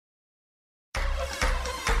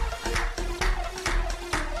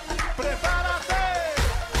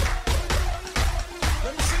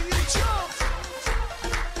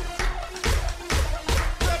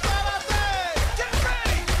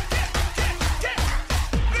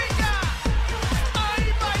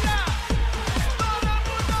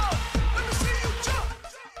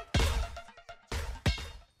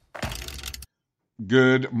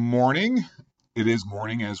Good morning. It is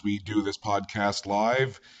morning as we do this podcast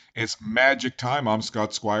live. It's magic time. I'm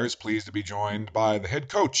Scott Squires, pleased to be joined by the head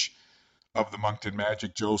coach of the Moncton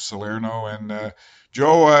Magic, Joe Salerno. And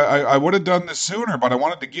Joe, I would have done this sooner, but I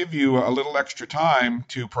wanted to give you a little extra time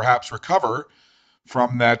to perhaps recover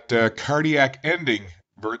from that cardiac ending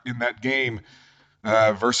in that game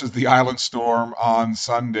versus the Island Storm on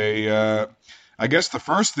Sunday. I guess the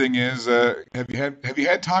first thing is, have you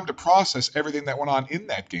had time to process everything that went on in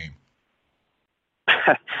that game?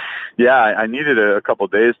 Yeah, I needed a couple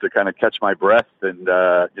of days to kind of catch my breath and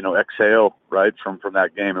exhale right from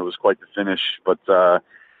that game. It was quite the finish, but I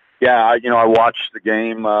watched the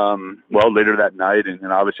game later that night,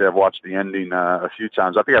 and obviously I've watched the ending a few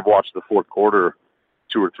times. I think I've watched the fourth quarter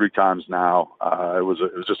two or three times now. It was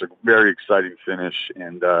just a very exciting finish,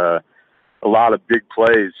 and a lot of big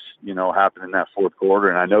plays, happened in that fourth quarter.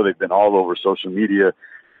 And I know they've been all over social media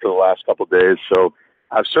for the last couple of days. So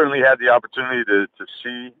I've certainly had the opportunity to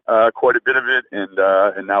see quite a bit of it,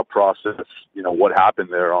 and now process, what happened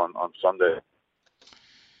there on Sunday.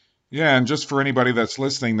 Yeah, and just for anybody that's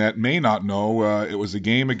listening that may not know, it was a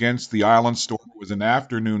game against the Island Storm. It was an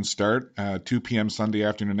afternoon start, 2 p.m. Sunday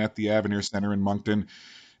afternoon at the Avenir Center in Moncton.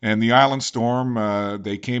 And the Island Storm,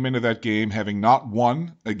 they came into that game having not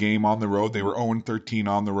won a game on the road. They were 0-13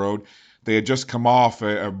 on the road. They had just come off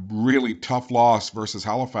a really tough loss versus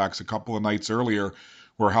Halifax a couple of nights earlier,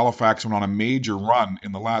 where Halifax went on a major run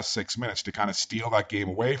in the last 6 minutes to kind of steal that game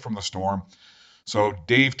away from the Storm. So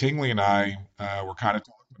Dave Tingley and I were kind of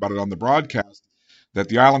talking about it on the broadcast, that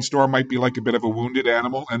the Island Storm might be like a bit of a wounded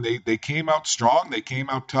animal, and they came out strong, they came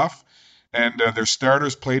out tough, and their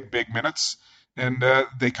starters played big minutes. And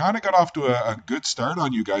they kind of got off to a good start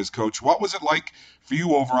on you guys, Coach. What was it like for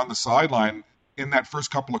you over on the sideline in that first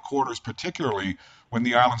couple of quarters, particularly when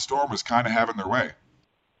the Island Storm was kind of having their way?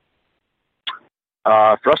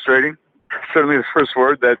 Frustrating. Certainly the first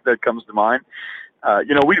word that comes to mind.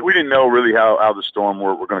 We didn't know really how the Storm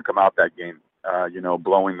were going to come out that game,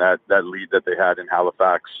 blowing that lead that they had in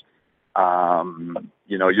Halifax.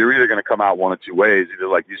 You're either going to come out one of two ways, either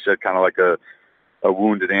like you said, kind of like a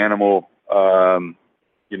wounded animal, or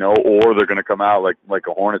they're going to come out like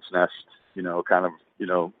a hornet's nest, kind of,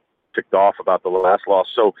 ticked off about the last loss.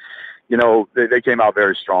 So, they came out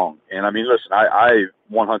very strong. And I mean, listen, I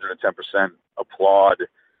 110% applaud,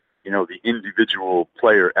 the individual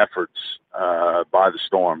player efforts by the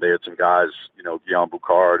Storm. They had some guys, Guillaume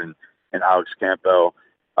Boucard and Alex Campbell,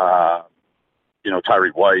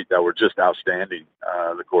 Tyree White, that were just outstanding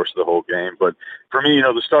the course of the whole game. But for me,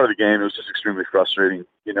 the start of the game, it was just extremely frustrating.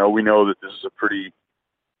 We know that this is a pretty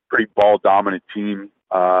ball-dominant team.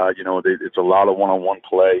 It's a lot of one-on-one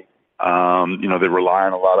play. They rely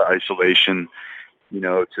on a lot of isolation,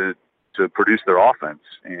 to produce their offense.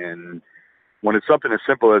 And when it's something as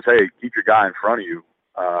simple as, hey, keep your guy in front of you,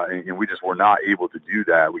 and we just were not able to do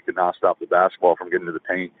that. We could not stop the basketball from getting to the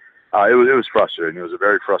paint. It was frustrating. It was a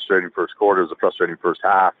very frustrating first quarter. It was a frustrating first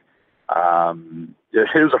half.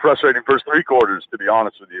 It was a frustrating first three quarters, to be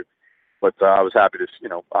honest with you. But I was happy to,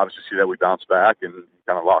 obviously see that we bounced back and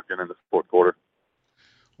kind of locked in the fourth quarter.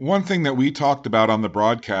 One thing that we talked about on the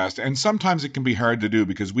broadcast, and sometimes it can be hard to do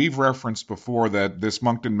because we've referenced before that this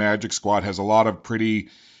Moncton Magic squad has a lot of pretty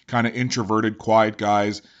kind of introverted, quiet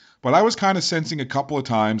guys. But I was kind of sensing a couple of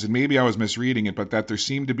times, and maybe I was misreading it, but that there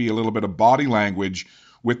seemed to be a little bit of body language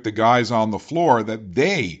with the guys on the floor, that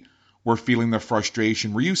they were feeling the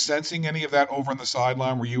frustration. Were you sensing any of that over on the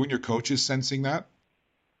sideline? Were you and your coaches sensing that?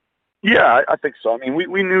 Yeah, I think so. I mean,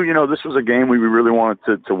 we knew, this was a game we really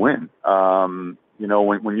wanted to win.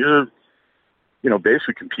 When you're,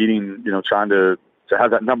 basically competing, trying to have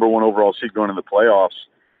that number one overall seed going in the playoffs,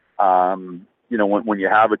 when you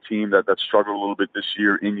have a team that struggled a little bit this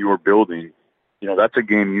year in your building, that's a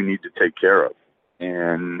game you need to take care of.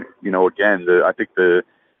 And, again, I think the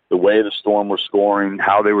way the Storm were scoring,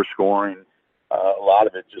 how they were scoring, a lot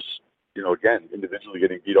of it just, again, individually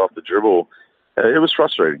getting beat off the dribble, it was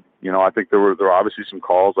frustrating. I think there were obviously some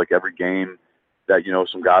calls like every game that,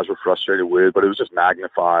 some guys were frustrated with, but it was just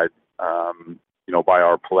magnified, by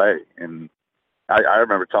our play. And I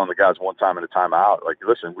remember telling the guys one time in a timeout, like,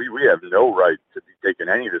 listen, we have no right to be taking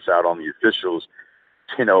any of this out on the officials.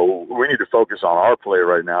 We need to focus on our play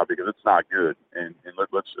right now because it's not good. And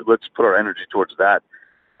let's put our energy towards that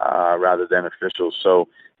rather than officials. So,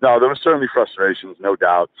 no, there was certainly frustrations, no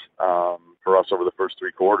doubt, for us over the first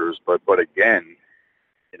three quarters. But again,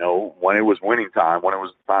 when it was winning time, when it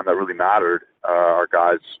was the time that really mattered, our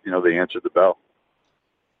guys, they answered the bell.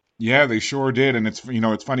 Yeah, they sure did. And it's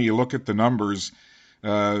funny, you look at the numbers,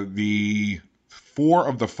 the 4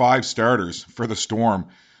 of the 5 starters for the Storm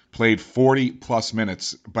played 40-plus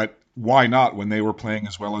minutes, but why not when they were playing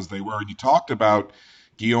as well as they were? And you talked about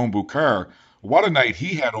Guillaume Bouchard. What a night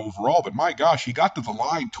he had overall, but my gosh, he got to the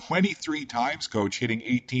line 23 times, Coach, hitting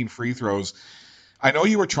 18 free throws. I know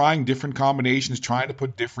you were trying different combinations, trying to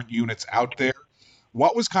put different units out there.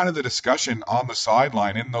 What was kind of the discussion on the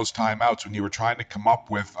sideline in those timeouts when you were trying to come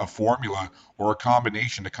up with a formula or a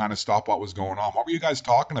combination to kind of stop what was going on? What were you guys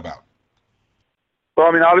talking about? Well,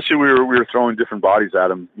 I mean, obviously we were throwing different bodies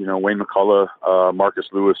at him. Wayne McCullough, Marcus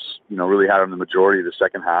Lewis, really had him the majority of the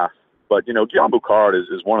second half. But, Guillaume Bouchard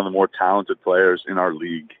is one of the more talented players in our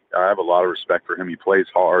league. I have a lot of respect for him. He plays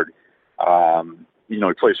hard.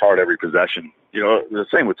 He plays hard every possession. The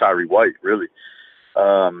same with Tyree White, really.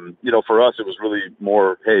 For us, it was really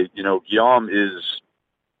more, hey, Guillaume is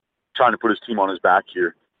trying to put his team on his back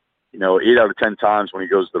here. 8 out of 10 times when he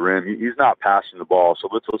goes to the rim, he's not passing the ball. So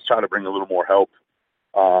let's try to bring a little more help.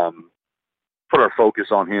 Put our focus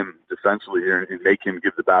on him defensively here and make him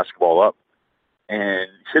give the basketball up. And,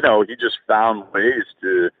 he just found ways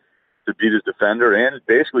to beat his defender and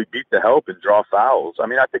basically beat the help and draw fouls. I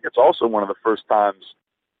mean, I think it's also one of the first times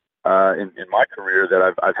in my career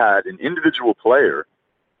that I've had an individual player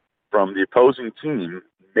from the opposing team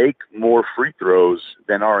make more free throws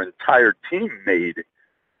than our entire team made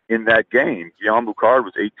in that game. Guillaume Bouchard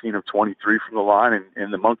was 18 of 23 from the line,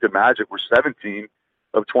 and the Moncton Magic were 17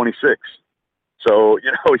 of 26. So,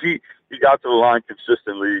 he got to the line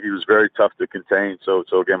consistently. He was very tough to contain. So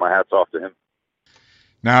again, my hat's off to him.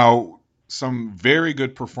 Now, some very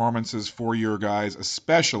good performances for your guys,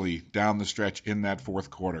 especially down the stretch in that fourth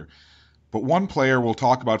quarter. But one player we'll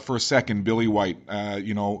talk about for a second, Billy White.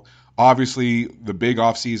 Obviously the big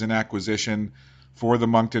offseason acquisition for the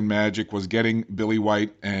Moncton Magic was getting Billy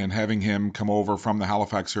White and having him come over from the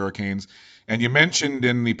Halifax Hurricanes. And you mentioned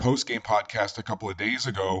in the post-game podcast a couple of days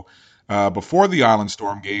ago, before the Island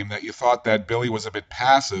Storm game, that you thought that Billy was a bit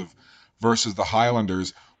passive versus the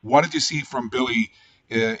Highlanders. What did you see from Billy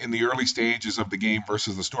in the early stages of the game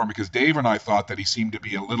versus the Storm? Because Dave and I thought that he seemed to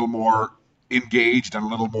be a little more engaged and a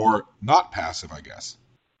little more not passive, I guess.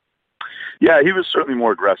 Yeah, he was certainly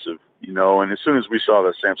more aggressive, and as soon as we saw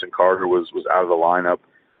that Samson Carter was out of the lineup,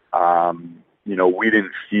 we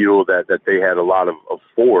didn't feel that they had a lot of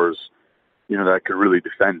fours, that could really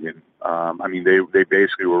defend him. They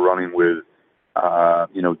basically were running with,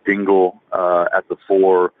 Dingle at the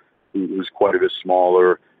 4, who's quite a bit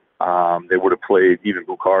smaller. They would have played even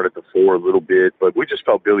Bouchard at the 4 a little bit, but we just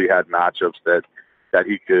felt Billy had matchups that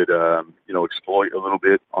he could, exploit a little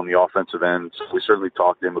bit on the offensive end. So we certainly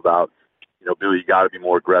talked to him about, Billy, you got to be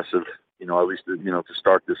more aggressive, at least, to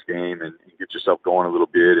start this game and get yourself going a little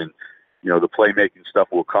bit. And, the playmaking stuff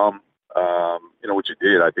will come, which he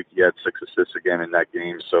did. I think he had 6 assists again in that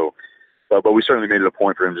game. So, but we certainly made it a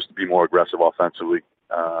point for him just to be more aggressive offensively,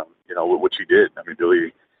 which he did. I mean,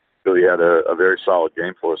 Billy had a very solid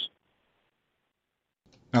game for us.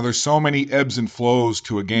 Now, there's so many ebbs and flows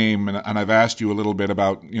to a game, and I've asked you a little bit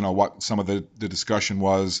about, what some of the discussion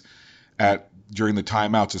was during the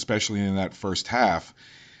timeouts, especially in that first half.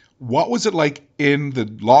 What was it like in the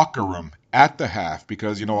locker room at the half?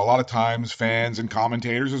 Because, a lot of times fans and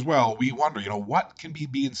commentators as well, we wonder, what can be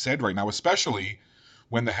being said right now, especially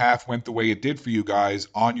when the half went the way it did for you guys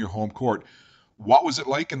on your home court. What was it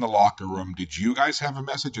like in the locker room? Did you guys have a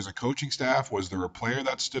message as a coaching staff? Was there a player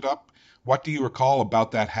that stood up? What do you recall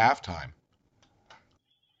about that halftime?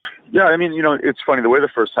 Yeah, I mean, it's funny the way the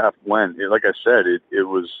first half went. Like I said, it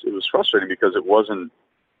was frustrating because it wasn't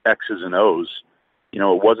X's and O's.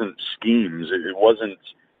 It wasn't schemes. It wasn't.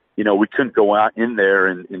 We couldn't go out in there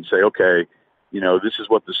and say, okay, this is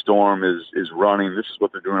what the Storm is running. This is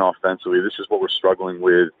what they're doing offensively. This is what we're struggling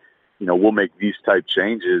with. We'll make these type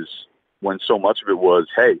changes. When so much of it was,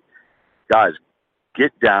 hey, guys,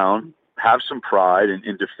 get down, have some pride,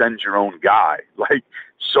 and defend your own guy. Like,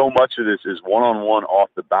 so much of this is one-on-one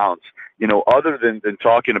off the bounce. Other than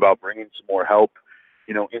talking about bringing some more help,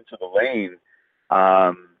 into the lane,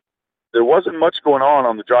 there wasn't much going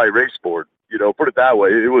on the dry erase board. Put it that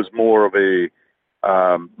way. It was more of a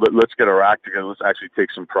let's get our act together. Let's actually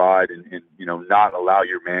take some pride and not allow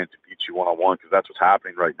your man to beat you one-on-one, because that's what's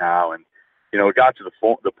happening right now. And, it got to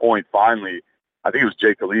the point finally, I think it was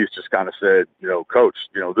Jake Elise just kind of said, Coach,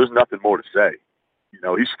 there's nothing more to say.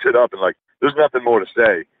 He stood up and there's nothing more to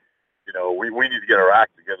say. We need to get our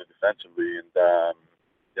act together defensively. And,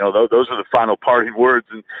 those are the final parting words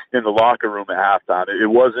in the locker room at halftime. It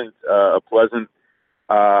wasn't a pleasant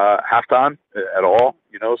halftime at all.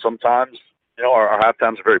 Sometimes, our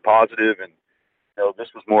halftimes are very positive, and,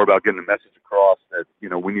 this was more about getting the message across that,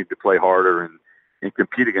 we need to play harder and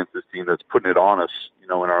compete against this team that's putting it on us,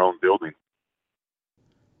 in our own building.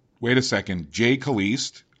 wait a second, Jay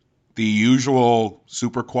Caliste, the usual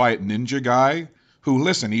super quiet ninja guy who,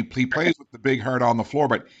 listen, he plays with the big heart on the floor,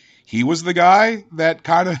 but he was the guy that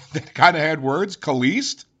kind of had words,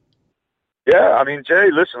 Caliste. Yeah, I mean, Jay,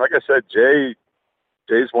 listen, like I said, Jay's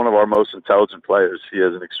one of our most intelligent players. He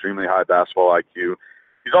has an extremely high basketball IQ.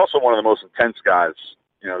 He's also one of the most intense guys,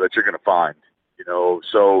 that you're going to find,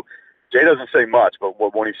 So Jay doesn't say much,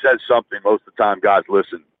 but when he says something, most of the time guys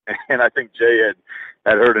listen. And I think Jay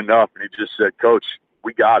had heard enough, and he just said, "Coach,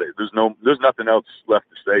 we got it. There's nothing else left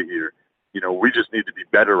to say here. We just need to be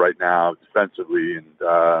better right now defensively."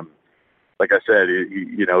 And like I said,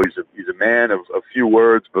 he's a man of few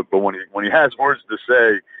words, but when he has words to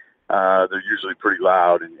say, they're usually pretty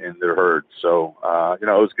loud and they're heard. So it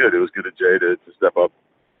was good. It was good of Jay to step up.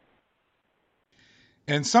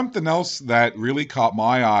 And something else that really caught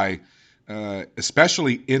my eye,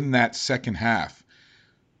 especially in that second half,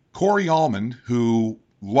 Corey Allman, who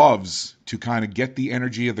loves to kind of get the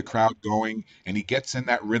energy of the crowd going, and he gets in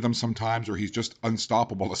that rhythm sometimes where he's just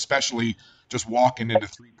unstoppable, especially just walking into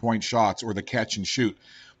 3-point shots or the catch and shoot.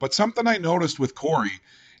 But something I noticed with Corey,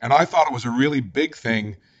 and I thought it was a really big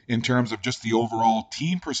thing in terms of just the overall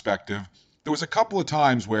team perspective, there was a couple of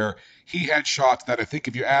times where he had shots that I think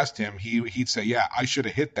if you asked him, he'd say, yeah, I should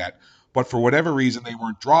have hit that. But for whatever reason, they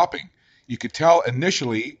weren't dropping. You could tell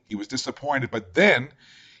initially he was disappointed, but then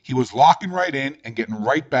he was locking right in and getting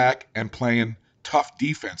right back and playing tough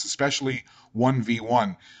defense, especially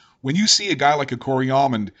 1v1. When you see a guy like a Corey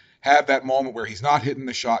Allman have that moment where he's not hitting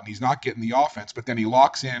the shot and he's not getting the offense, but then he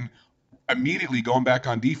locks in immediately going back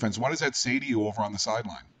on defense, what does that say to you over on the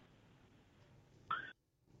sideline?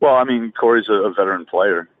 Well, I mean, Corey's a veteran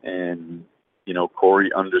player, and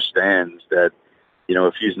Corey understands that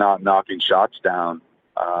if he's not knocking shots down,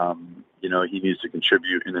 he needs to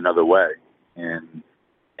contribute in another way. And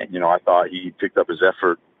I thought he picked up his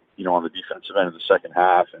effort, on the defensive end in the second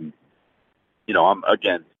half. And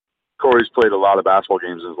Corey's played a lot of basketball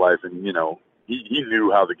games in his life, and he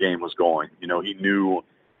knew how the game was going. He knew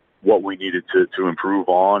what we needed to improve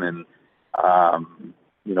on, and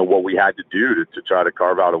what we had to do to try to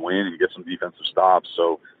carve out a win and get some defensive stops.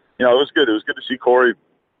 So, it was good. It was good to see Corey,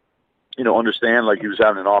 understand like he was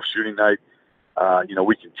having an off shooting night.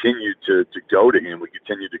 We continued to go to him. We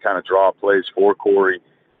continued to kind of draw plays for Corey.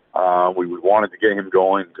 We wanted to get him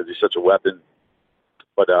going because he's such a weapon.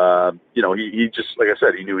 But, he just, like I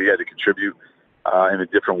said, he knew he had to contribute in a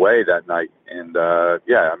different way that night. And,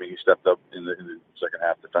 he stepped up in the second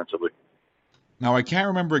half defensively. Now, I can't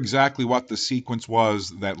remember exactly what the sequence was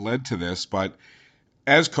that led to this, but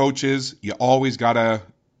as coaches, you always got to,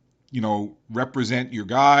 represent your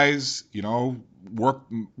guys,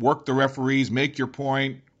 work the referees, make your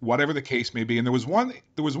point, whatever the case may be. And there was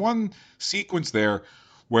one sequence there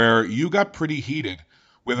where you got pretty heated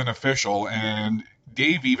with an official, and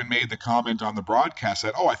Dave even made the comment on the broadcast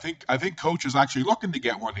that, I think coach is actually looking to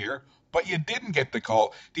get one here, but you didn't get the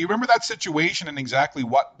call. Do you remember that situation and exactly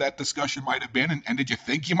what that discussion might have been? And did you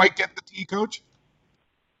think you might get the T, coach?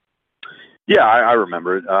 Yeah, I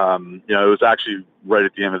remember it. It was actually right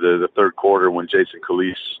at the end of the third quarter when Jason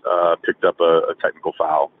Caliste picked up a technical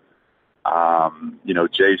foul.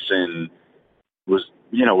 Jason was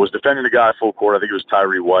defending the guy full court. I think it was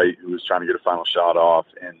Tyree White who was trying to get a final shot off.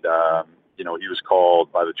 And, he was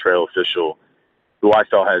called by the trail official, who I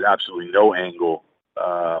felt had absolutely no angle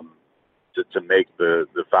to make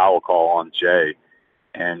the foul call on Jay.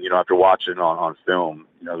 And, after watching on film,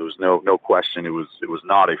 there was no question it was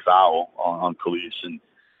not a foul on Caliste. And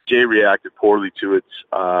Jay reacted poorly to it,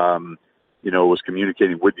 was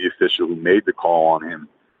communicating with the official who made the call on him.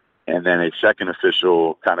 And then a second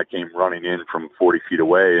official kind of came running in from 40 feet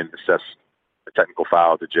away and assessed a technical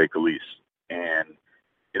foul to Jay Caliste. And,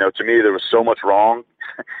 to me, there was so much wrong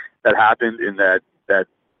that happened in that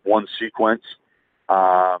one sequence.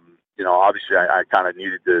 Obviously I kind of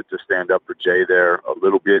needed to stand up for Jay there a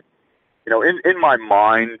little bit. In my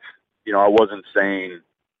mind, I wasn't saying,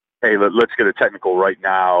 hey, let's get a technical right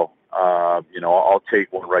now. I'll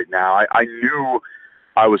take one right now. I knew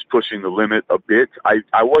I was pushing the limit a bit.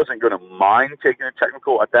 I wasn't going to mind taking a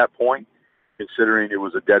technical at that point, considering it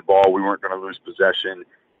was a dead ball. We weren't going to lose possession,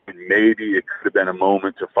 and maybe it could have been a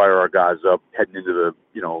moment to fire our guys up heading into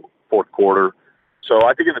the fourth quarter. So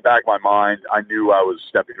I think in the back of my mind, I knew I was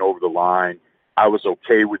stepping over the line. I was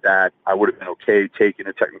okay with that. I would have been okay taking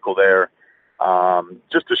a technical there,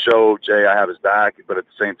 just to show Jay I have his back, but at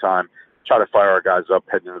the same time, try to fire our guys up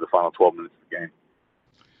heading into the final 12 minutes of the game.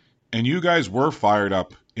 And you guys were fired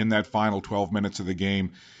up in that final 12 minutes of the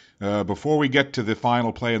game. Before we get to the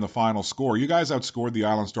final play and the final score, you guys outscored the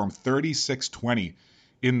Island Storm 36-20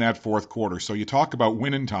 in that fourth quarter. So you talk about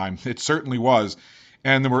winning time. It certainly was.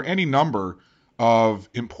 And there were any number of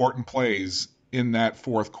important plays in that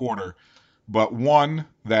fourth quarter. But one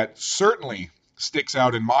that certainly sticks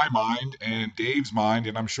out in my mind and Dave's mind,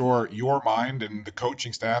 and I'm sure your mind and the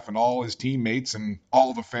coaching staff and all his teammates and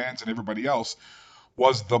all the fans and everybody else,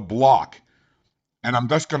 was the block. And I'm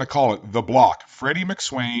just going to call it the block. Freddie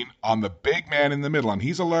McSwain on the big man in the middle. And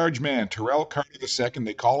he's a large man. Terrell Carter II,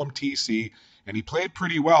 they call him TC. And he played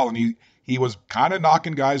pretty well. And he was kind of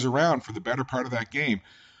knocking guys around for the better part of that game.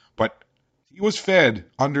 But he was fed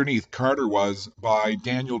underneath, Carter was, by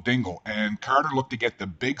Daniel Dingle. And Carter looked to get the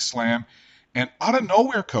big slam. And out of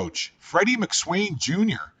nowhere, Coach, Freddie McSwain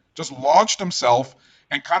Jr. just launched himself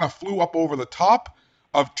and kind of flew up over the top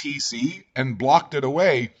of TC and blocked it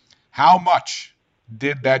away. How much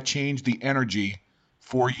did that change the energy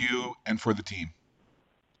for you and for the team?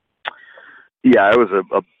 Yeah, it was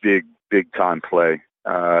a big time play.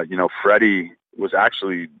 Freddie was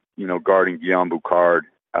actually, guarding Guillaume Boucard,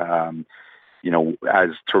 as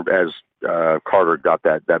Carter got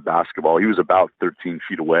that basketball. He was about 13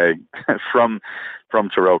 feet away from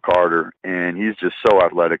Terrell Carter, and he's just so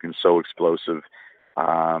athletic and so explosive.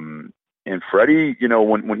 And Freddie,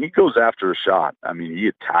 when he goes after a shot, I mean, he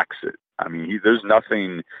attacks it. I mean, there's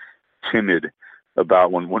nothing timid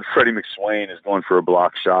about when Freddie McSwain is going for a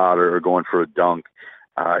block shot or going for a dunk.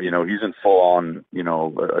 He's in full on,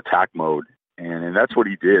 attack mode. And that's what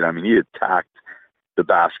he did. I mean, he attacked the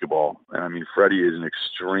basketball. And I mean, Freddie is an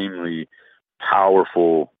extremely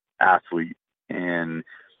powerful athlete. And,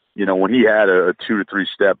 when he had a 2 to 3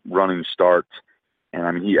 step running start, and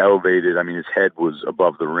I mean, he elevated, I mean, his head was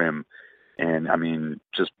above the rim. And I mean,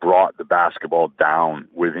 just brought the basketball down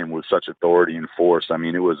with him with such authority and force. I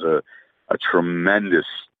mean, it was a tremendous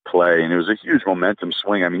play, and it was a huge momentum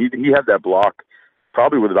swing. I mean, he had that block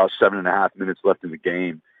probably with about 7.5 minutes left in the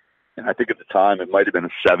game. And I think at the time it might have been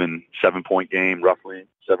a 7-point game, roughly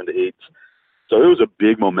 7 to 8. So it was a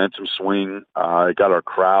big momentum swing. It got our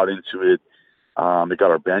crowd into it. It got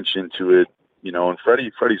our bench into it. And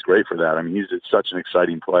Freddie's great for that. I mean, he's such an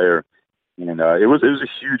exciting player. And it was a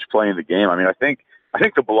huge play in the game. I mean, I think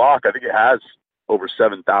the block, I think it has over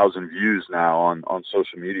 7,000 views now on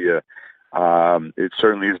social media. It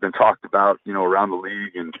certainly has been talked about, around the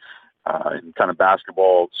league and in kind of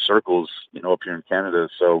basketball circles, up here in Canada.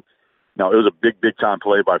 So, it was a big time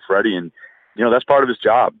play by Freddie, and that's part of his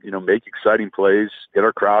job. Make exciting plays, get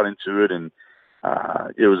our crowd into it, and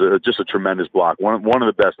it was just a tremendous block. One of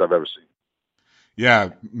the best I've ever seen. Yeah,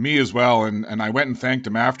 me as well. And I went and thanked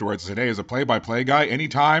him afterwards. I said, hey, as a play-by-play guy,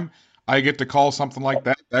 anytime I get to call something like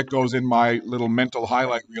that, that goes in my little mental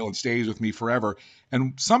highlight reel and stays with me forever.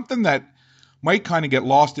 And something that might kind of get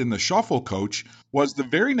lost in the shuffle, Coach, was the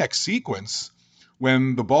very next sequence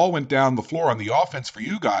when the ball went down the floor on the offense for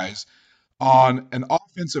you guys on an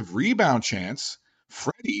offensive rebound chance.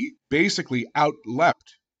 Freddie basically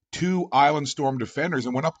outleapt 2 Island Storm defenders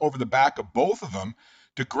and went up over the back of both of them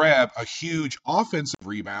to grab a huge offensive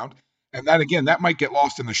rebound. And that, again, that might get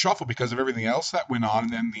lost in the shuffle because of everything else that went on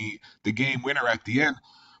and then the game winner at the end.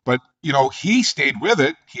 But, he stayed with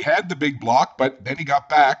it. He had the big block, but then he got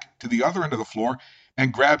back to the other end of the floor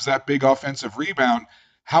and grabs that big offensive rebound.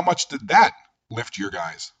 How much did that lift your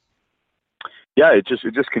guys? Yeah, it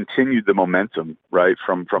just continued the momentum, right,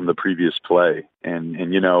 from the previous play. And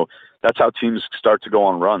that's how teams start to go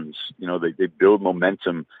on runs. They build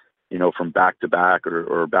momentum, from back to back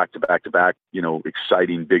or back to back to back,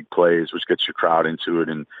 exciting big plays, which gets your crowd into it.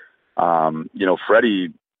 And,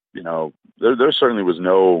 Freddie, there certainly was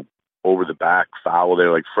no over the back foul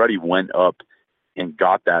there. Like Freddie went up and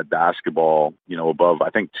got that basketball, above, I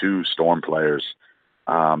think 2 Storm players,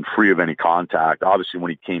 free of any contact. Obviously when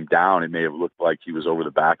he came down, it may have looked like he was over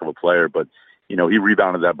the back of a player, but, he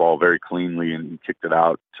rebounded that ball very cleanly and kicked it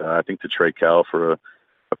out, I think to Trey Kell for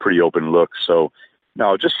a pretty open look. So,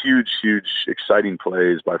 no, just huge, exciting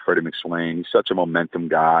plays by Freddie McSwain. He's such a momentum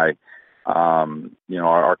guy.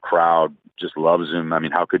 Our crowd just loves him. I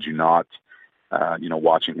mean, how could you not,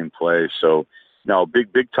 watching him play? So, no,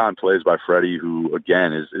 big time plays by Freddie, who,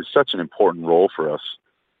 again, is such an important role for us,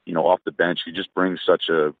 off the bench. He just brings such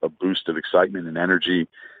a boost of excitement and energy.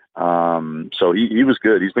 So he was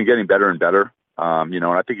good. He's been getting better and better. And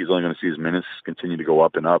I think he's only going to see his minutes continue to go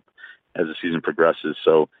up and up as the season progresses.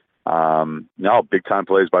 So, big time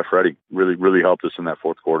plays by Freddie really helped us in that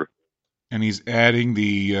fourth quarter. And he's adding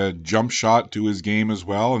the jump shot to his game as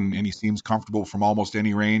well, and he seems comfortable from almost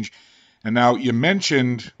any range. And now you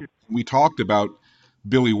mentioned, we talked about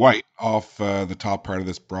Billy White off the top part of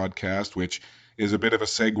this broadcast, which is a bit of a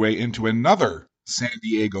segue into another San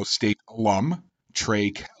Diego State alum, Trey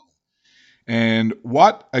Kell. And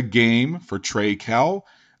what a game for Trey Kell,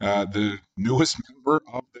 the newest member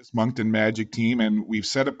of this Moncton Magic team. And we've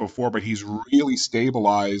said it before, but he's really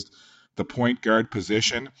stabilized the point guard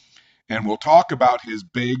position. And we'll talk about his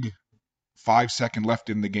big 5 second left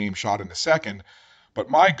in the game shot in a second. But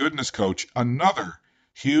my goodness, coach, another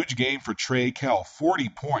huge game for Trey Kell, 40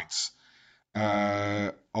 points,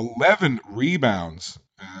 11 rebounds,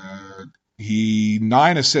 he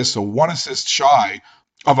 9 assists, so 1 assist shy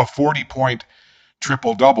of a 40-point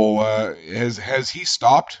triple double. Has he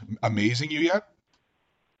stopped amazing you yet?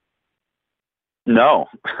 No,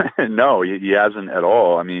 no, he hasn't at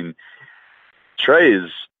all. I mean, Trey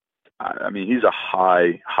is, he's a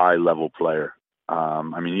high level player.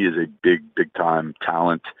 He is a big time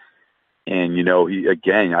talent. And,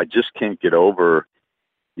 I just can't get over,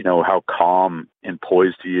 how calm and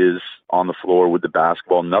poised he is on the floor with the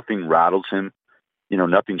basketball. Nothing rattles him,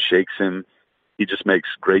 nothing shakes him. He just makes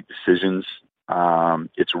great decisions.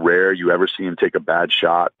 It's rare you ever see him take a bad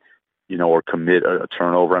shot, or commit a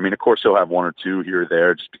turnover. Of course he'll have one or two here or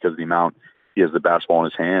there just because of the amount he has the basketball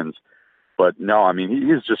in his hands. But no, he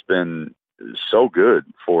has just been so good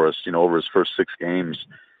for us, over his first 6 games.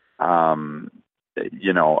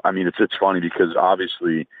 It's funny because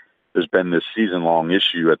obviously there's been this season-long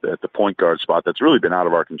issue at the point guard spot that's really been out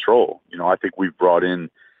of our control. I think we've brought in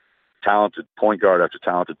talented point guard after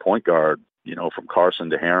talented point guard, from Carson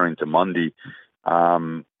to Herring to Mundy.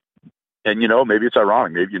 Maybe it's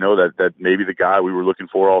ironic. Maybe that maybe the guy we were looking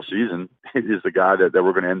for all season is the guy that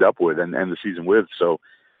we're going to end up with and end the season with. So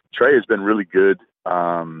Trey has been really good.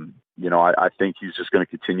 I think he's just going to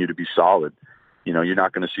continue to be solid. You're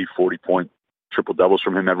not going to see 40-point triple doubles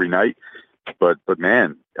from him every night, but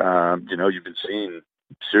man, you've been seeing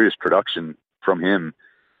serious production from him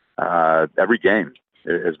every game.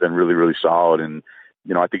 It has been really, really solid. And,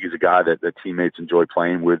 I think he's a guy that teammates enjoy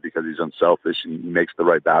playing with because he's unselfish and he makes the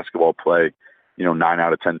right basketball play, 9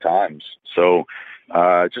 out of 10 times. So,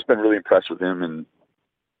 just been really impressed with him and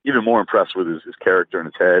even more impressed with his character and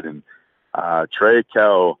his head. And, Trey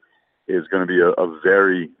Kell is going to be a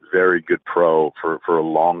very, very good pro for a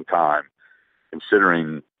long time,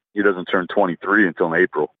 considering he doesn't turn 23 until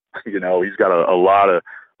April. He's got a lot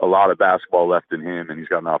of basketball left in him, and he's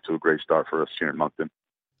gotten off to a great start for us here in Moncton.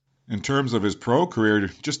 In terms of his pro career,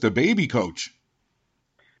 just a baby coach.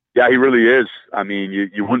 Yeah, he really is.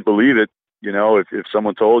 You wouldn't believe it, if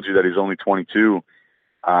someone told you that he's only 22.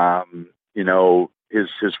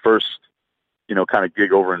 His first, kind of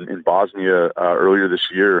gig over in Bosnia earlier this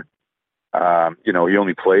year, he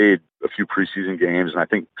only played a few preseason games and I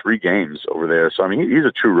think 3 games over there. So, he's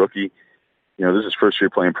a true rookie. This is his first year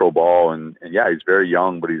playing pro ball and yeah, he's very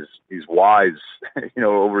young, but he's wise,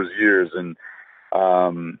 over his years. And,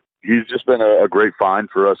 he's just been a great find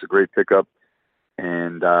for us, a great pickup.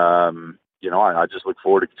 And, I just look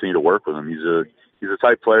forward to continue to work with him. He's a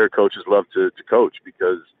type player coaches love to coach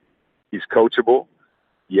because he's coachable,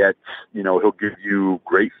 yet, he'll give you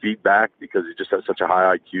great feedback because he just has such a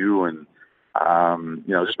high IQ. And,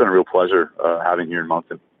 it's just been a real pleasure having here in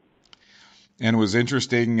Moncton. And it was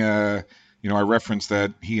interesting, I referenced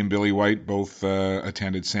that he and Billy White both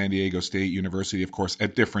attended San Diego State University, of course,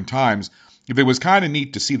 at different times. It was kind of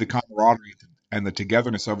neat to see the camaraderie and the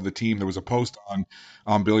togetherness of the team. There was a post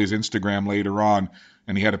on Billy's Instagram later on,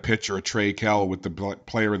 and he had a picture of Trey Kell with the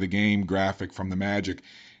player of the game graphic from the Magic.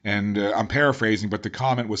 And I'm paraphrasing, but the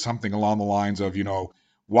comment was something along the lines of,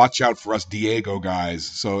 watch out for us Diego guys.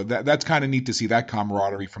 So that's kind of neat to see that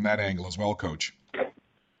camaraderie from that angle as well, Coach.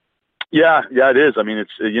 Yeah, it is.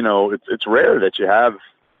 It's rare that you have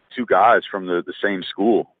 2 guys from the same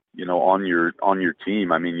school, on your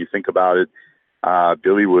team. You think about it.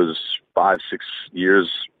 Billy was 5-6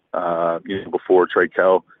 years, before Trey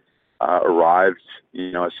Kell arrived,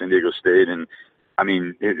 at San Diego State, and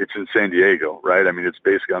it's in San Diego, right? It's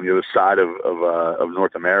basically on the other side of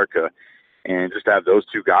North America, and just to have those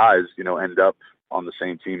 2 guys, end up on the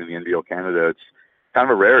same team in the NBL Canada, it's kind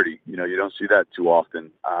of a rarity. You don't see that too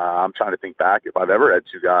often. I'm trying to think back if I've ever had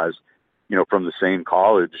 2 guys, from the same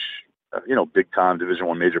college, big time Division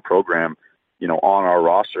I major program, on our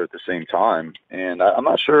roster at the same time. And I'm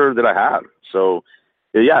not sure that I have. So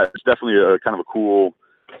yeah, it's definitely a kind of a cool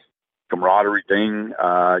camaraderie thing.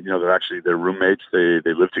 They're roommates. They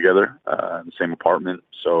live together in the same apartment.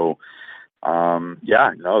 So I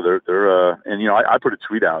put a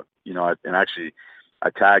tweet out, and actually I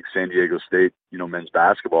tagged San Diego State, men's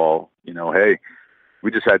basketball, hey,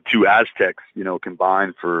 we just had 2 Aztecs,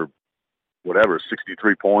 combined for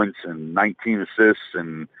 63 points and 19 assists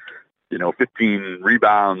and, 15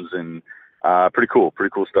 rebounds and pretty cool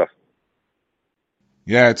stuff.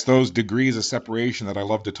 Yeah, it's those degrees of separation that I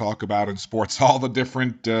love to talk about in sports, all the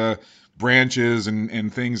different branches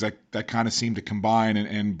and things that kind of seem to combine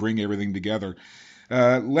and bring everything together.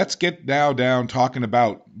 Let's get now down talking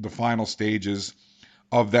about the final stages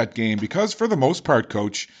of that game, because for the most part,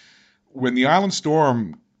 Coach, when the Island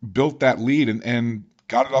Storm built that lead and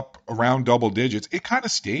got it up around double digits, it kind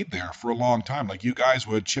of stayed there for a long time. Like you guys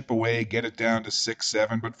would chip away, get it down to 6,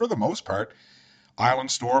 7, but for the most part,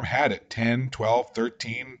 Island Storm had it 10, 12,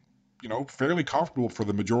 13, fairly comfortable for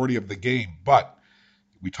the majority of the game. But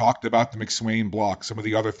we talked about the McSwain block, some of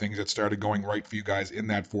the other things that started going right for you guys in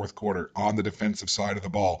that fourth quarter on the defensive side of the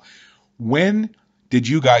ball. When did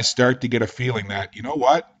you guys start to get a feeling that, you know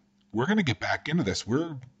what, we're going to get back into this?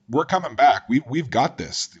 We're coming back. We've got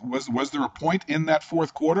this. Was there a point in that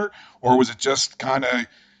fourth quarter, or was it just kind of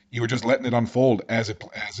you were just letting it unfold as it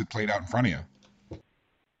played out in front of you?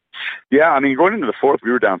 Yeah, I mean, going into the fourth,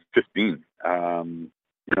 we were down 15.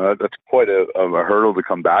 That's quite a hurdle to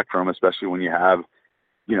come back from, especially when you have,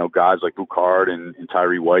 guys like Boucard and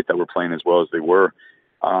Tyree White that were playing as well as they were.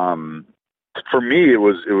 For me, it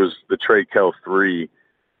was the Trey Kell 3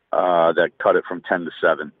 that cut it from 10 to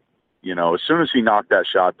 7. As soon as he knocked that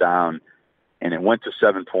shot down and it went to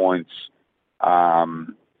 7 points, I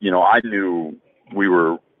knew we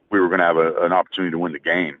were going to have an opportunity to win the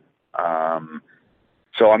game.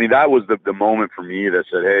 So, I mean, that was the moment for me that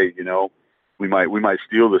said, hey, we might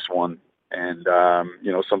steal this one. And,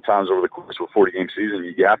 sometimes over the course of a 40-game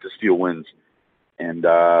season, you have to steal wins. And,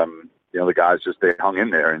 the guys they hung in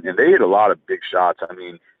there. And they hit a lot of big shots. I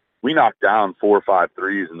mean, we knocked down 4 or 5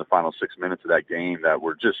 threes in the final 6 minutes of that game that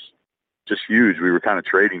were just huge. We were kind of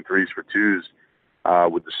trading threes for twos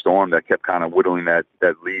with the Storm that kept kind of whittling that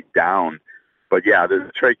lead down. But, yeah,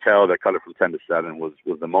 the Trey Kell that cut it from 10 to 7 was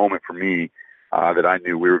the moment for me that I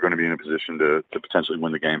knew we were going to be in a position to potentially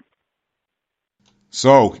win the game.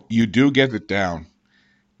 So you do get it down.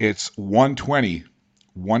 It's 120,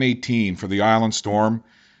 118 for the Island Storm.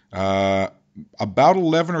 About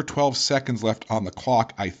 11 or 12 seconds left on the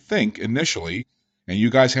clock, I think, initially. And you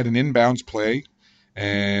guys had an inbounds play,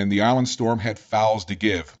 and the Island Storm had fouls to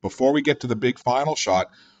give. Before we get to the big final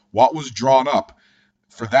shot, what was drawn up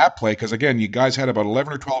for that play? Because, again, you guys had about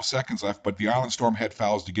 11 or 12 seconds left, but the Island Storm had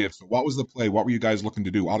fouls to give. So what was the play? What were you guys looking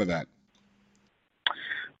to do out of that?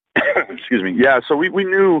 Excuse me. Yeah, so we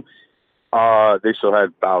knew they still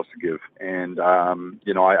had fouls to give. And,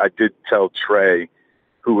 I did tell Trey,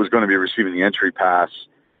 who was going to be receiving the entry pass,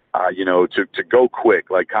 to go quick,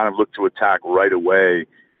 like kind of look to attack right away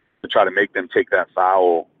to try to make them take that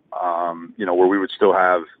foul, where we would still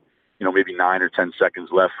have, maybe 9 or 10 seconds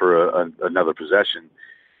left for another possession,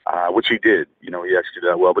 which he did. He executed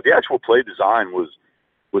that well. But the actual play design was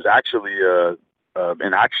actually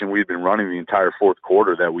an action we had been running the entire fourth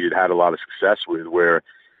quarter that we had a lot of success with, where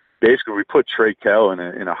basically we put Trey Kell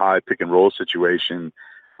in a high pick and roll situation.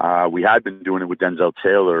 We had been doing it with Denzel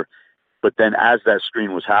Taylor, but then as that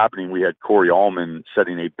screen was happening, we had Corey Allman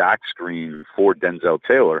setting a back screen for Denzel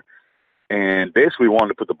Taylor, and basically wanted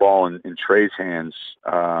to put the ball in Trey's hands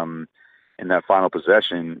in that final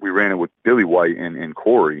possession. We ran it with Billy White and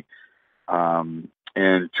Corey, and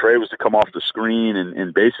Trey was to come off the screen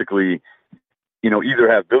and basically, either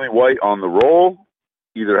have Billy White on the roll,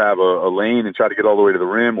 either have a lane and try to get all the way to the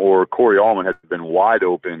rim, or Corey Allman had been wide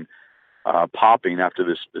open, popping after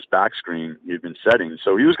this back screen he'd been setting.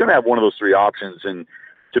 So he was going to have one of those 3 options. And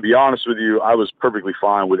to be honest with you, I was perfectly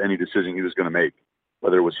fine with any decision he was going to make,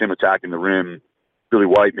 whether it was him attacking the rim, Billy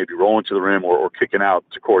White maybe rolling to the rim, or kicking out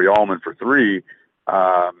to Corey Allman for 3,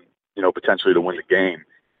 potentially to win the game.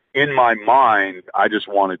 In my mind, I just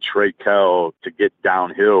wanted Trey Kell to get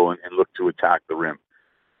downhill and look to attack the rim.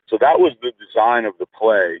 So that was the design of the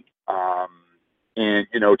play. And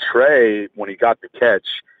Trey, when he got the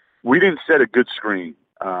catch, we didn't set a good screen.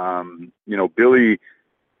 Billy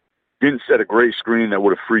didn't set a great screen that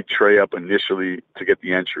would have freed Trey up initially to get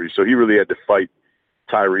the entry. So he really had to fight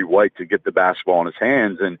Tyree White to get the basketball in his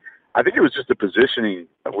hands. And I think it was just the positioning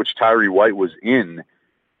of which Tyree White was in.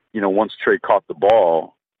 Once Trey caught the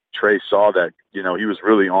ball, Trey saw that, he was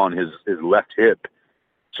really on his left hip.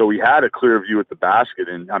 So he had a clear view at the basket.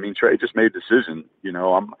 And, I mean, Trey just made a decision.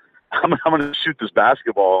 I'm going to shoot this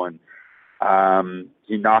basketball. And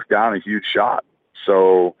he knocked down a huge shot.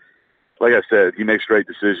 So, like I said, he makes great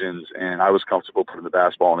decisions, and I was comfortable putting the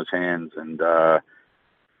basketball in his hands. And,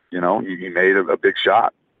 he made a big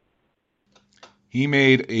shot. He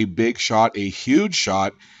made a big shot, a huge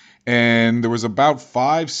shot, and there was about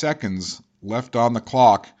 5 seconds left on the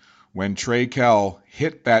clock when Trey Kell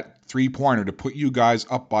hit that 3-pointer to put you guys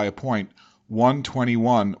up by a point.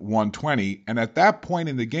 121-120. And at that point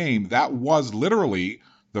in the game, that was literally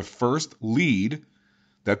the first lead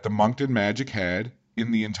that the Moncton Magic had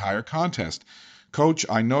in the entire contest. Coach,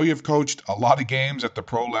 I know you've coached a lot of games at the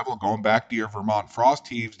pro level going back to your Vermont Frost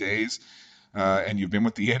Heaves days, and you've been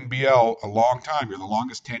with the NBL a long time. You're the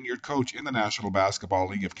longest tenured coach in the National Basketball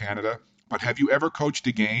League of Canada. But have you ever coached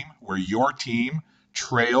a game where your team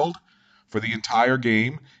trailed for the entire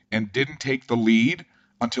game and didn't take the lead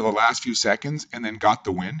until the last few seconds and then got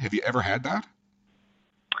the win? Have you ever had that?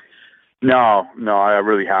 No, I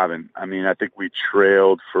really haven't. I mean, I think we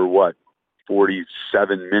trailed for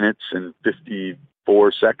 47 minutes and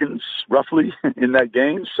 54 seconds roughly in that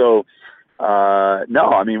game. So,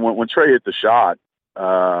 no, I mean, when Trey hit the shot,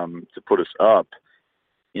 to put us up,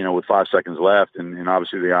 with 5 seconds left and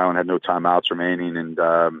obviously the Island had no timeouts remaining and,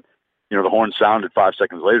 the horn sounded 5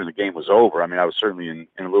 seconds later and the game was over. I mean, I was certainly in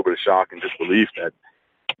a little bit of shock and disbelief that,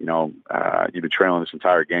 you've been trailing this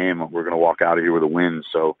entire game. We're going to walk out of here with a win.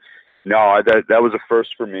 So, no, that was a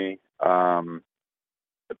first for me.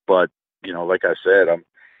 But, like I said,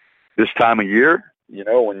 this time of year,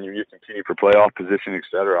 when you're competing for playoff position, et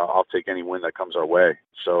cetera, I'll take any win that comes our way.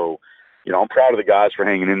 So, I'm proud of the guys for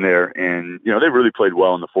hanging in there. And, they really played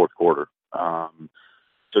well in the fourth quarter. So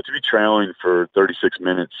to be trailing for 36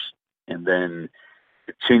 minutes and then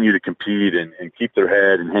continue to compete and keep their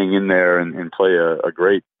head and hang in there and play a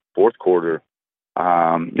great fourth quarter,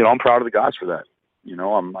 I'm proud of the guys for that.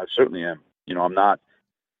 I certainly am. I'm not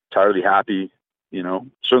entirely happy,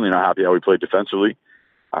 certainly not happy how we played defensively.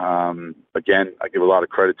 Again, I give a lot of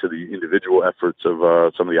credit to the individual efforts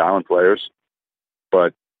of some of the Island players,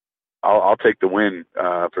 but I'll take the win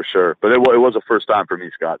for sure. But it was a first time for me,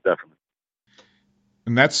 Scott, definitely.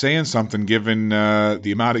 And that's saying something given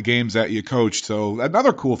the amount of games that you coached. So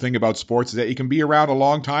another cool thing about sports is that you can be around a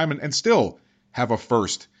long time and still have a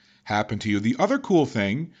first happen to you. The other cool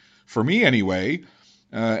thing, for me anyway,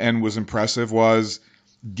 and was impressive, was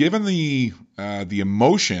given the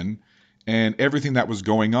emotion and everything that was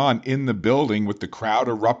going on in the building with the crowd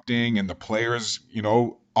erupting and the players,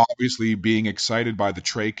 obviously being excited by the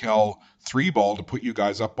Trey Kell 3-ball to put you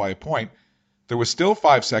guys up by a point, there was still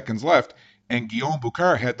 5 seconds left, and Guillaume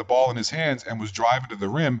Boucard had the ball in his hands and was driving to the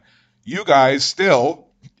rim. You guys still,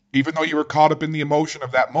 even though you were caught up in the emotion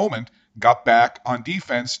of that moment, got back on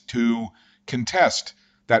defense to contest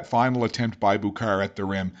that final attempt by Boucard at the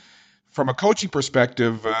rim. From a coaching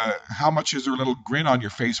perspective, how much is there a little grin on your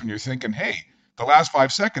face when you're thinking, hey, the last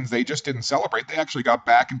 5 seconds, they just didn't celebrate. They actually got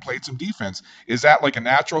back and played some defense. Is that like a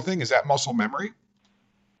natural thing? Is that muscle memory?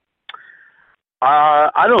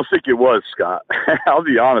 I don't think it was, Scott. I'll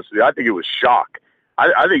be honest with you. I think it was shock.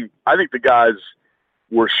 I think the guys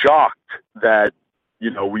were shocked that,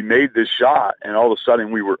 we made this shot and all of a sudden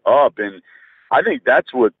we were up. And I think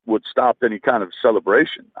that's what stopped any kind of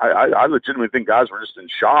celebration. I legitimately think guys were just in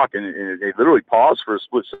shock and they literally paused for a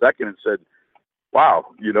split second and said, wow,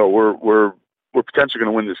 we're potentially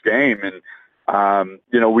going to win this game. And,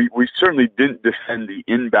 we certainly didn't defend the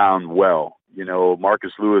inbound well.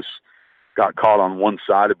 Marcus Lewis got caught on one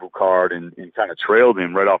side of Boucard and kind of trailed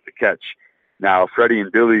him right off the catch. Now, Freddie and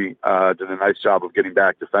Billy did a nice job of getting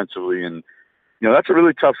back defensively. And, that's a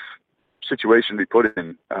really tough situation to be put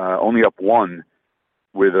in. Only up one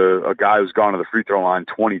with a guy who's gone to the free throw line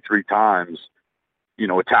 23 times,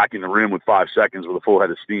 attacking the rim with 5 seconds with a full head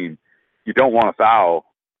of steam. You don't want to foul,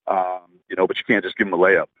 but you can't just give him a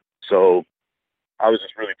layup. So I was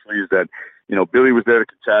just really pleased that, Billy was there to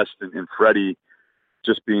contest and Freddie,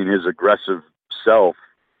 just being his aggressive self,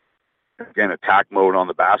 again, attack mode on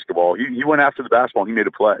the basketball. He went after the basketball and he made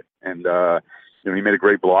a play. And, he made a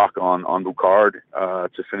great block on Boucard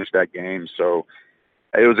to finish that game. So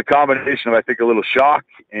it was a combination of, I think, a little shock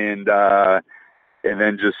and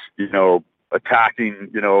then just, attacking,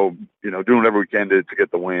 doing whatever we can to get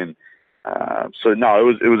the win. So no,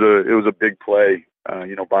 it was a big play,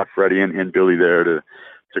 by Freddie and Billy there to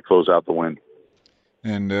close out the win.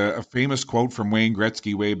 And a famous quote from Wayne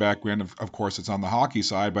Gretzky way back when, of course, it's on the hockey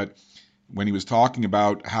side, but when he was talking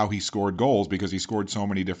about how he scored goals, because he scored so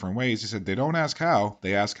many different ways, he said, they don't ask how,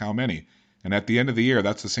 they ask how many. And at the end of the year,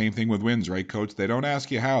 that's the same thing with wins, right, Coach? They don't ask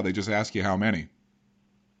you how, they just ask you how many.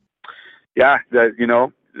 Yeah,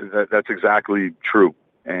 that's exactly true.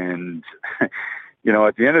 And,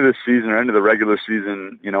 at the end of this season or end of the regular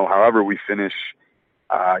season, however we finish,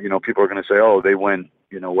 people are going to say, oh, they went,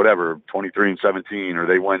 23-17, or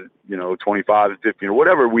they went, 25-15, or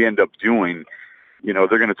whatever we end up doing, they're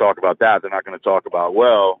going to talk about that. They're not going to talk about,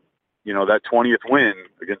 that 20th win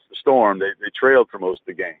against the Storm, they trailed for most of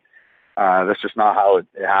the game. That's just not how it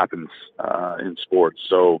happens in sports.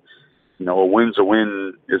 So, a win's a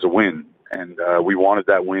win is a win. And we wanted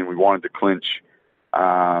that win. We wanted to clinch,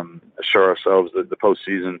 assure ourselves the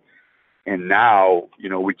postseason. And now,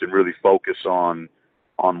 we can really focus on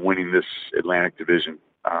winning this Atlantic Division.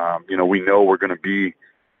 We know we're going to be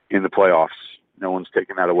in the playoffs. No one's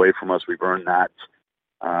taken that away from us. We've earned that.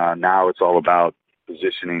 Now it's all about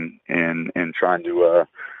positioning and trying to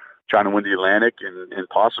win the Atlantic and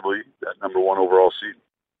possibly that number one overall seed.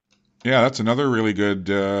 Yeah, that's another really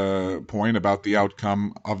good point about the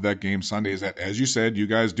outcome of that game Sunday is that, as you said, you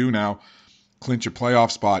guys do now clinch a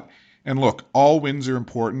playoff spot. And look, all wins are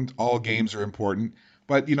important, all games are important,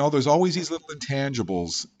 but there's always these little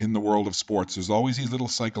intangibles in the world of sports. There's always these little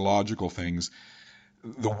psychological things.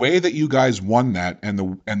 The way that you guys won that and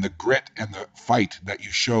the grit and the fight that you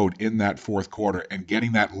showed in that fourth quarter and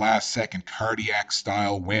getting that last second cardiac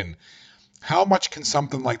style win, how much can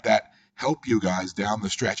something like that help you guys down the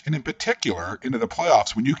stretch, and in particular into the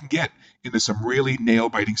playoffs when you can get into some really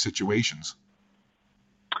nail-biting situations?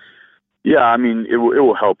 Yeah, I mean, it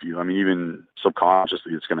will help you. I mean, even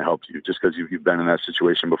subconsciously, it's going to help you just because you've been in that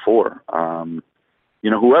situation before.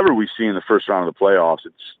 Whoever we see in the first round of the playoffs,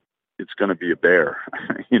 it's going to be a bear.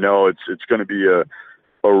 It's going to be a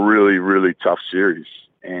really, really tough series.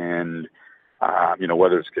 And,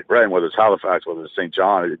 whether it's Cape Breton, whether it's Halifax, whether it's St.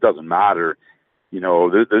 John, it doesn't matter.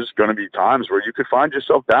 There's going to be times where you could find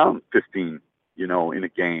yourself down 15, in a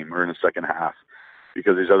game or in a second half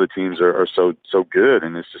because these other teams are so good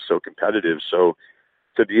and it's just so competitive. So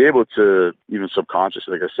to be able to, even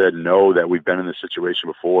subconsciously, like I said, know that we've been in this situation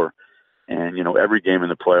before and, every game in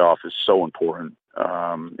the playoff is so important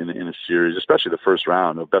in a series, especially the first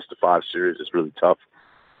round. A best-of-5 series is really tough.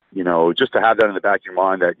 Just to have that in the back of your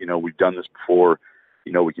mind that, we've done this before,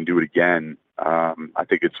 we can do it again. I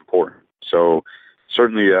think it's important. So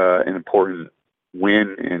certainly an important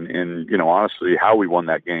win and honestly, how we won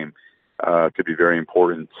that game could be very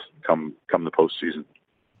important come the postseason.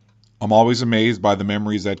 I'm always amazed by the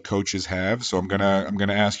memories that coaches have, so I'm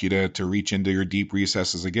gonna ask you to reach into your deep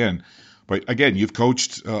recesses again. But again, you've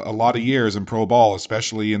coached a lot of years in pro ball,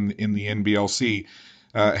 especially in the NBLC.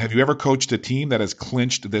 Have you ever coached a team that has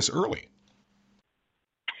clinched this early?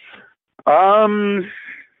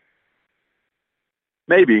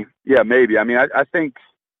 Maybe. Yeah, maybe. I mean, I think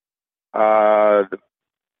the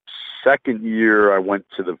second year I went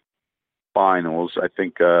to the finals, I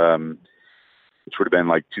think, which would have been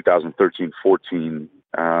like 2013-14.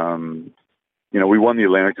 We won the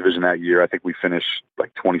Atlantic Division that year. I think we finished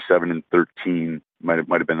like 27-13. Might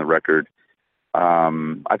have been the record.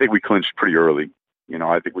 I think we clinched pretty early.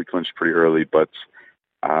 But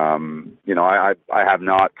I have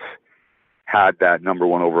not had that number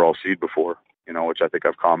one overall seed before. Which I think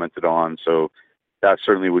I've commented on. So that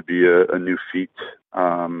certainly would be a new feat,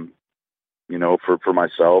 for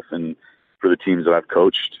myself and for the teams that I've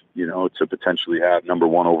coached, to potentially have number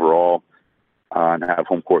one overall and have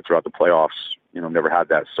home court throughout the playoffs. Never had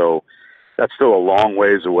that. So that's still a long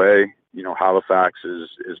ways away. Halifax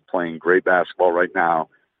is playing great basketball right now.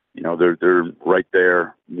 They're right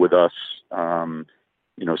there with us.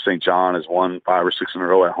 St. John has won 5 or 6 in a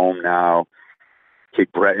row at home now.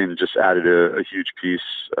 Cape Breton just added a huge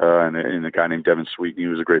piece, and a guy named Devin Sweeten. He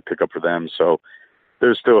was a great pickup for them. So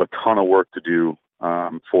there's still a ton of work to do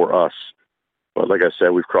for us. But like I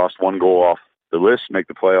said, we've crossed one goal off the list, make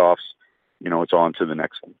the playoffs. It's on to the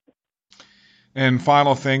next one. And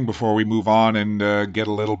final thing before we move on and get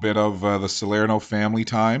a little bit of the Salerno family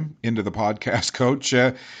time into the podcast, Coach.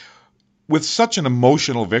 With such an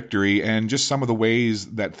emotional victory and just some of the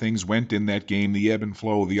ways that things went in that game, the ebb and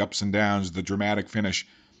flow, the ups and downs, the dramatic finish,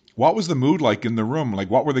 what was the mood like in the room? Like,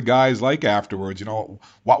 what were the guys like afterwards?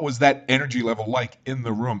 What was that energy level like in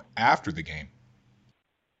the room after the game?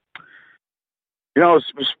 It was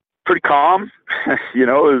pretty calm.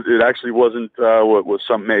 It actually wasn't what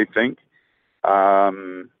some may think.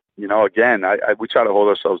 Again, we try to hold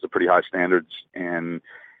ourselves to pretty high standards. And,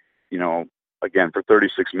 again, for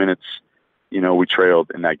 36 minutes, we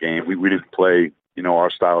trailed in that game. We didn't play, our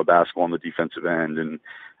style of basketball on the defensive end. And,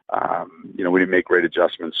 we didn't make great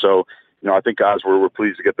adjustments. So, I think guys were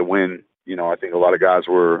pleased to get the win. I think a lot of guys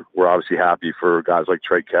were obviously happy for guys like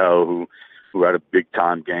Trey Kell, who had a big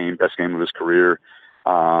time game, best game of his career.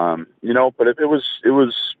 But it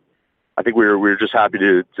was, I think we were just happy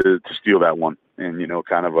to steal that one and,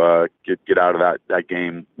 kind of, get out of that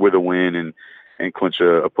game with a win and clinch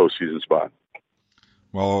a postseason spot.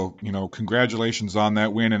 Well, congratulations on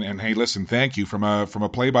that win. And hey, listen, thank you from a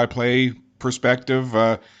play-by-play perspective.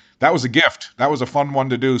 That was a gift. That was a fun one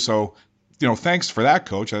to do. So, thanks for that,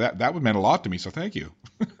 Coach. That meant a lot to me. So thank you.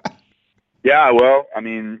 Yeah. Well, I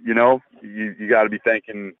mean, you got to be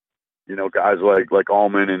thanking, guys like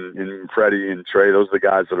Allman and Freddie and Trey, those are the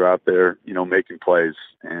guys that are out there, making plays.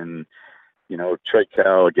 And, Trey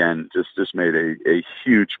Kell, again, just made a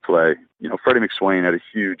huge play. Freddie McSwain had a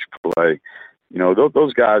huge play.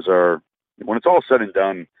 Those guys are, when it's all said and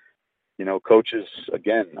done, coaches,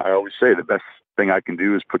 again, I always say the best thing I can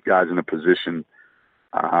do is put guys in a position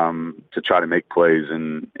to try to make plays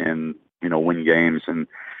and win games. And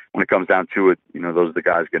when it comes down to it, those are the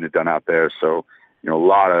guys getting it done out there. So, a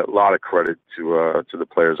lot of credit to the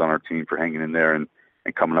players on our team for hanging in there and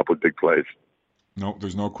coming up with big plays. No,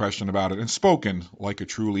 there's no question about it. And spoken like a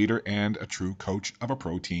true leader and a true coach of a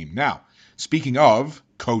pro team. Now, speaking of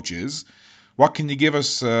coaches, what can you give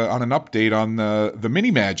us on an update on the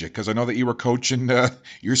Mini Magic? Because I know that you were coaching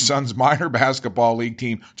your son's minor basketball league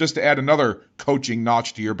team, just to add another coaching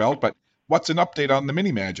notch to your belt. But what's an update on the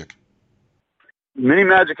Mini Magic? Mini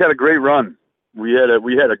Magic had a great run. We had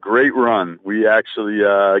a great run. We actually,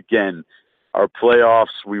 again, our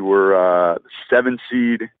playoffs, we were 7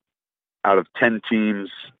 seed out of 10 teams.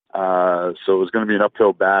 So it was going to be an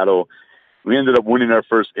uphill battle. We ended up winning our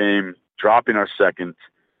first game, dropping our second.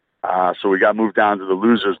 So we got moved down to the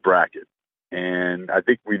losers bracket. And I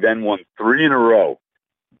think we then won 3 in a row.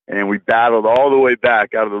 And we battled all the way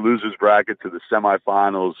back out of the losers bracket to the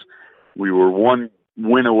semifinals. We were 1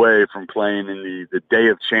 win away from playing in the Day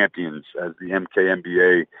of Champions, as the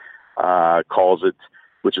MKNBA calls it,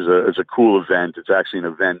 which is a cool event. It's actually an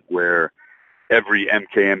event where every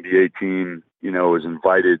MKNBA team, is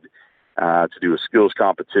invited to do a skills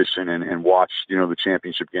competition and watch, the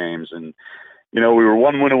championship games. And, we were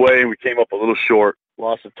 1 win away and we came up a little short,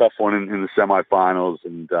 lost a tough one in the semifinals.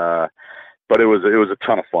 And, but it was a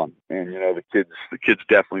ton of fun. And, the kids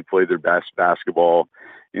definitely played their best basketball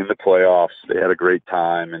in the playoffs. They had a great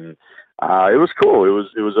time, and it was cool.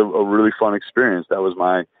 It was a really fun experience. That was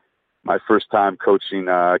my first time coaching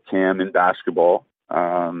Cam in basketball.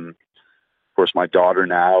 Of course, my daughter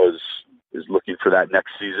now is looking for that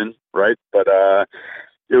next season, right? But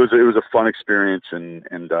it was a fun experience,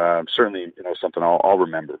 and certainly something I'll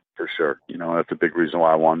remember for sure. That's a big reason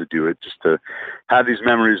why I wanted to do it, just to have these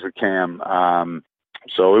memories with Cam.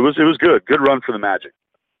 So it was good run for the Magic.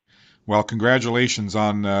 Well, congratulations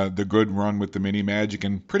on the good run with the Mini Magic,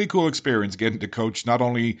 and pretty cool experience getting to coach not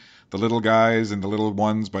only the little guys and the little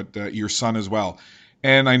ones, but your son as well.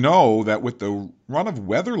 And I know that with the run of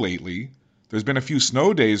weather lately, there's been a few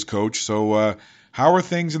snow days, Coach. So how are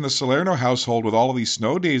things in the Salerno household with all of these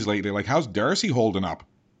snow days lately? Like, how's Darcy holding up?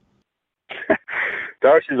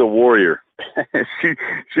 Darcy's a warrior.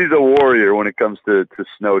 She's a warrior when it comes to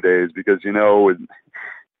snow days, because,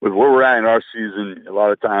 with where we're at in our season, a lot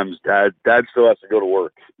of times dad still has to go to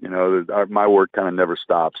work. My work kind of never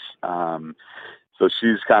stops. So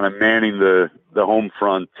she's kind of manning the home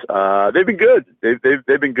front. They've been good. They've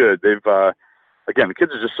been good. Again, the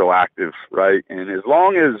kids are just so active, right? And as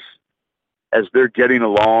long as they're getting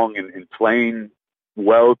along and playing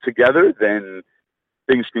well together, then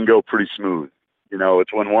things can go pretty smooth.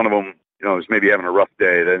 It's when one of them, is maybe having a rough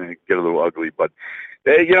day, then it get a little ugly. But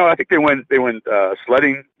they, I think they went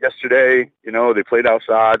sledding yesterday. They played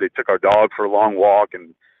outside. They took our dog for a long walk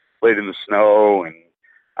and played in the snow. And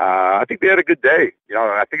I think they had a good day.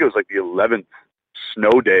 I think it was like the 11th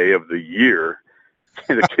snow day of the year.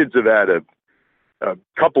 The kids have had a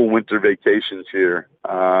couple winter vacations here.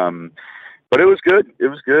 But it was good. It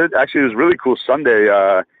was good. Actually, it was really cool.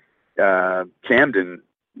 Sunday, Camden,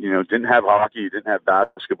 didn't have hockey, didn't have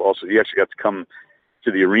basketball, so he actually got to come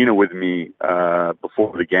to the arena with me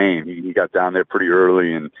before the game. He got down there pretty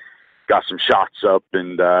early and got some shots up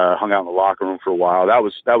and hung out in the locker room for a while. That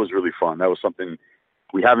was really fun. That was something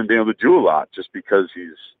we haven't been able to do a lot, just because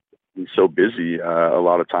he's so busy a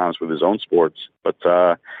lot of times with his own sports. But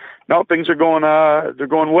no, things are going they're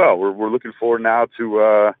going well. We're looking forward now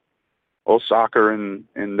to soccer and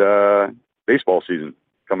baseball season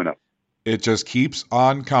coming up. It just keeps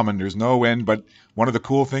on coming. There's no end. But one of the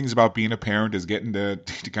cool things about being a parent is getting to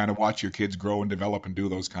kind of watch your kids grow and develop and do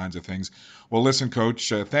those kinds of things. Well, listen, Coach,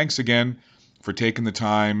 thanks again for taking the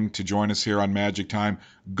time to join us here on Magic Time.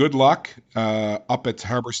 Good luck up at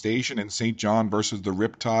Harbor Station in St. John versus the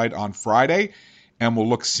Riptide on Friday. And we'll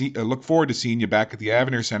look forward to seeing you back at the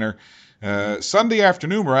Avenir Center. Sunday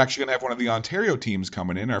afternoon, we're actually going to have one of the Ontario teams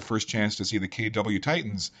coming in, our first chance to see the KW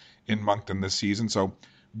Titans in Moncton this season. So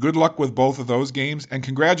good luck with both of those games, and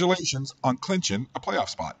congratulations on clinching a playoff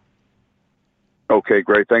spot. Okay,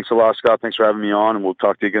 great. Thanks a lot, Scott. Thanks for having me on, and we'll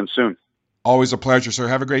talk to you again soon. Always a pleasure, sir.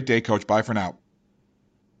 Have a great day, Coach. Bye for now.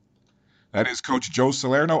 That is Coach Joe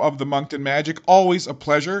Salerno of the Moncton Magic. Always a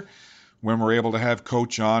pleasure when we're able to have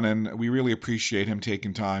Coach on, and we really appreciate him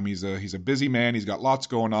taking time. He's a busy man. He's got lots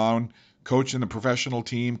going on, coaching the professional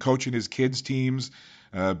team, coaching his kids' teams,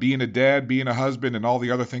 being a dad, being a husband, and all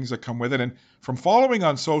the other things that come with it. And from following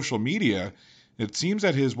on social media, it seems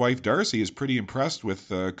that his wife Darcy is pretty impressed with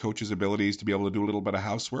Coach's abilities to be able to do a little bit of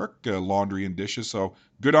housework, laundry and dishes. So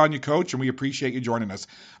good on you, Coach, and we appreciate you joining us.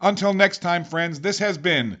 Until next time, friends, this has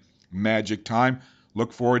been Magic Time.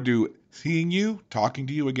 Look forward to seeing you, talking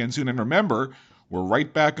to you again soon. And remember, we're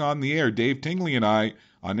right back on the air, Dave Tingley and I,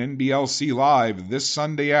 on NBLC Live this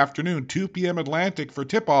Sunday afternoon, 2 p.m. Atlantic for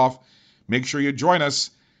tip-off. Make sure you join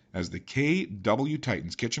us as the KW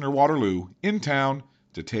Titans, Kitchener-Waterloo, in town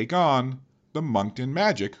to take on the Moncton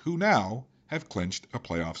Magic, who now have clinched a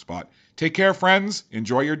playoff spot. Take care, friends.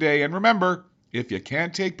 Enjoy your day. And remember, if you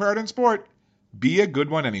can't take part in sport, be a good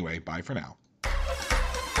one anyway. Bye for now.